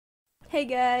Hey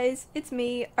guys, it's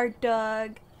me, our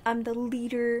dog. I'm the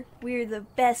leader. We're the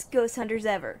best ghost hunters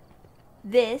ever.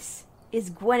 This is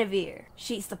Guinevere.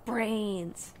 She's the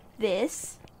brains.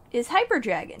 This is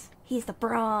HyperDragon. He's the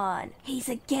brawn. He's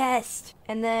a guest.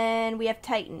 And then we have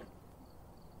Titan.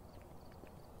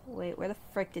 Wait, where the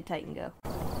frick did Titan go?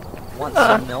 Want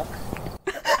some milk?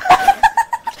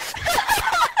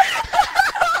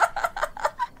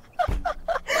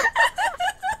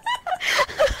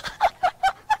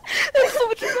 That's so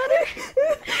much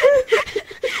better.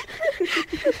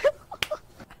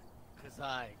 Cause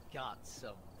I got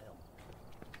some milk.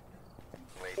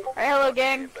 Alright, hello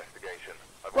gang.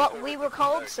 Well, we were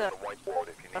called, so...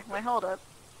 wait, hold up.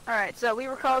 Alright, so we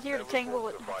were called here to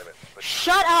Tanglewood...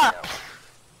 Shut up!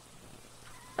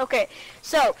 Okay,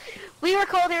 so, we were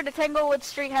called here to Tanglewood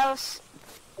Street House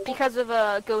because of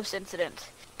a ghost incident.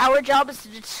 Our job is to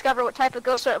discover what type of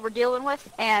ghost we're dealing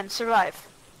with, and survive.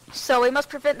 So we must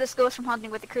prevent this ghost from hunting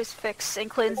with a crucifix and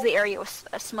cleanse the area with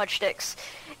smudge sticks.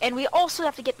 And we also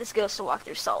have to get this ghost to walk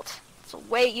through salt. It's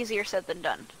way easier said than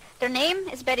done. Their name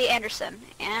is Betty Anderson,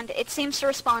 and it seems to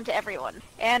respond to everyone.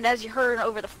 And as you heard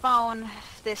over the phone,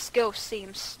 this ghost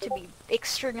seems to be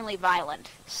extremely violent.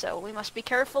 So we must be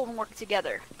careful and work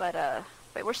together. But,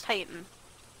 wait, where's Titan?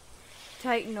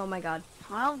 Titan, oh my god.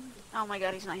 Well, oh my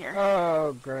god, he's not here.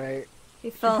 Oh, great.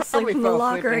 He fell asleep in the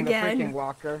locker again. The freaking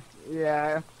locker.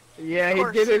 Yeah. Yeah, Of he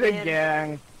course did it he did.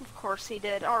 again. Of course he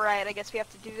did. Alright, I guess we have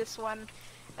to do this one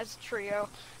as a trio.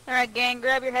 Alright, gang,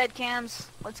 grab your head cams.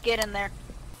 Let's get in there.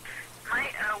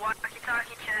 Might,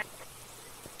 walkie-talkie check.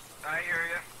 I hear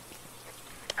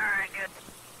you. Alright, good.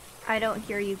 I don't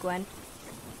hear you, Gwen.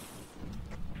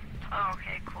 Oh,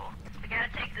 okay, cool. We gotta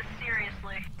take this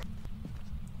seriously.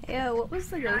 Yeah, what was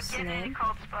the Not ghost's getting any name?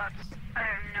 cold spots. I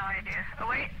have no idea. Oh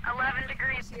wait, 11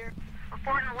 degrees here.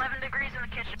 Reporting 11 degrees in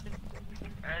the kitchen.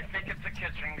 I think it's a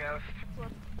kitchen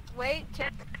ghost. Wait,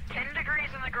 10 degrees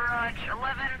in the garage.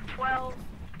 11, 12.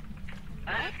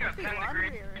 I just got 10 laundry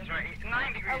degrees, room.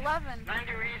 right? 9 degrees. 11. 9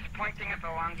 degrees pointing at the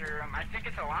laundry room. I think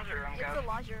it's a laundry room It's ghost. the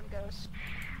laundry room ghost.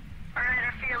 Alright,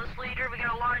 our fearless leader. We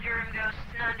got a laundry room ghost.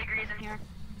 9 degrees in here.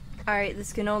 Alright,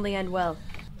 this can only end well.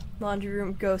 Laundry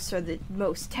room ghosts are the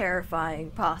most terrifying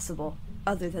possible,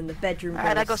 other than the bedroom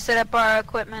Alright, I go ghosts. set up our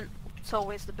equipment. It's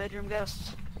always the bedroom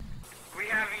ghosts. We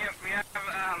have,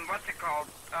 what's it called?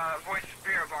 Voice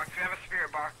spirit box. We have a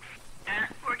spirit box. And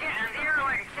We're getting zero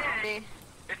activity.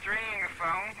 it's ringing a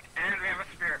phone, and we have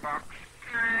a spirit box.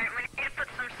 Alright, we need to put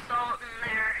some salt in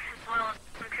there, as well as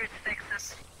some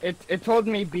crucifixes. It told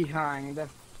me behind.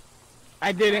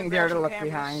 I didn't dare to Some look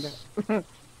cameras. behind.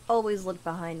 Always look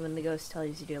behind when the ghost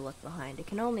tells you to look behind. It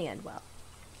can only end well.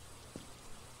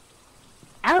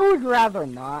 I would rather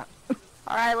not.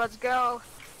 Alright, let's go.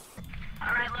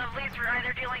 Alright, lovelies, we're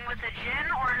either dealing with a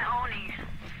Jinn or an Oni.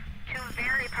 Two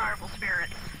very powerful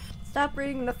spirits. Stop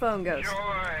reading the phone, ghost. Joy.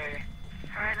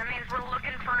 Alright, that means we're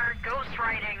looking for ghost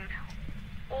writing.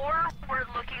 Or we're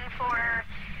looking for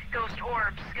ghost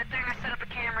orbs. Good thing I set up a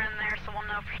camera in there so we'll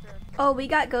know for sure. Oh, we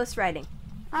got ghost writing.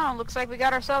 Oh, looks like we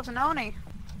got ourselves an Oni.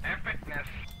 Epicness.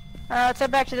 Let's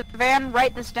head back to the van,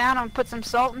 write this down, and put some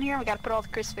salt in here. We gotta put all the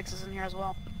crucifixes in here as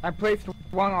well. I placed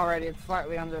one already. It's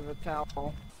slightly under the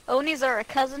towel. Onis are a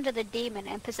cousin to the demon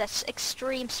and possess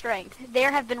extreme strength.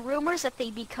 There have been rumors that they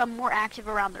become more active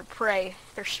around their prey.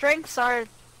 Their strengths are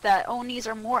that Onis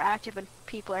are more active when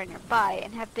people are nearby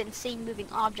and have been seen moving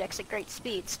objects at great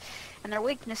speeds. And their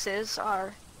weaknesses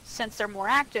are, since they're more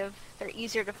active, they're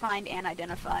easier to find and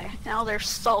identify. Now there's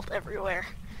salt everywhere.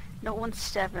 No one's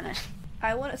stepping it.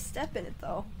 I want to step in it,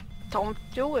 though. Don't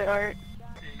do it, Art.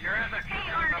 You're at the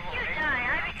Hey, Art, if you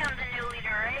die, I become the new leader,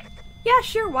 right? Yeah,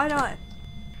 sure, why not?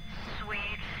 Sweet.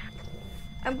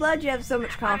 I'm glad you have so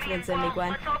much confidence in me, well, Gwen.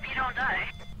 let's hope you don't die.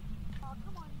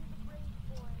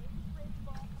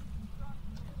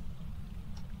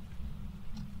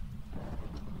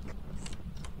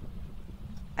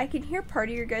 I can hear part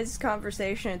of your guys'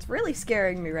 conversation. It's really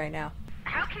scaring me right now.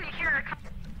 How can you hear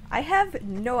a I have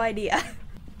no idea.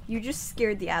 You just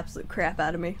scared the absolute crap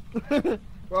out of me.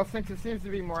 Well, since it seems to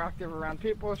be more active around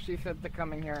people, she said to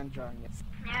come in here and join you.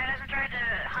 Yeah, it hasn't tried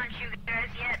to hunt you guys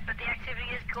yet, but the activity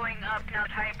is going up now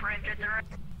that Hyper entered the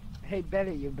room. Hey,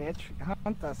 Betty, you bitch.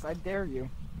 Hunt us. I dare you.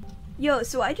 Yo,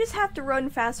 so I just have to run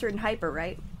faster than Hyper,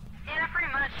 right? Yeah,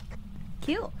 pretty much.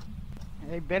 Cute.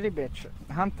 Hey, Betty, bitch.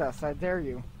 Hunt us. I dare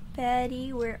you.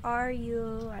 Betty, where are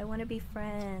you? I want to be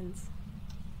friends.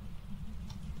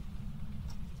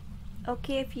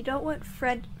 Okay, if you don't want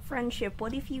friendship,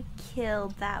 what if you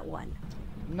killed that one?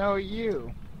 No,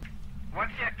 you.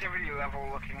 What's the activity level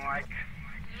looking like?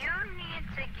 You need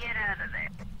to get out of there.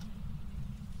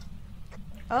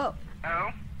 Oh. Oh?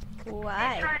 They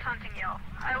Why? tried hunting y'all.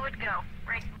 I would go.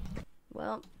 Right.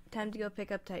 Well, time to go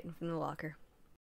pick up Titan from the locker.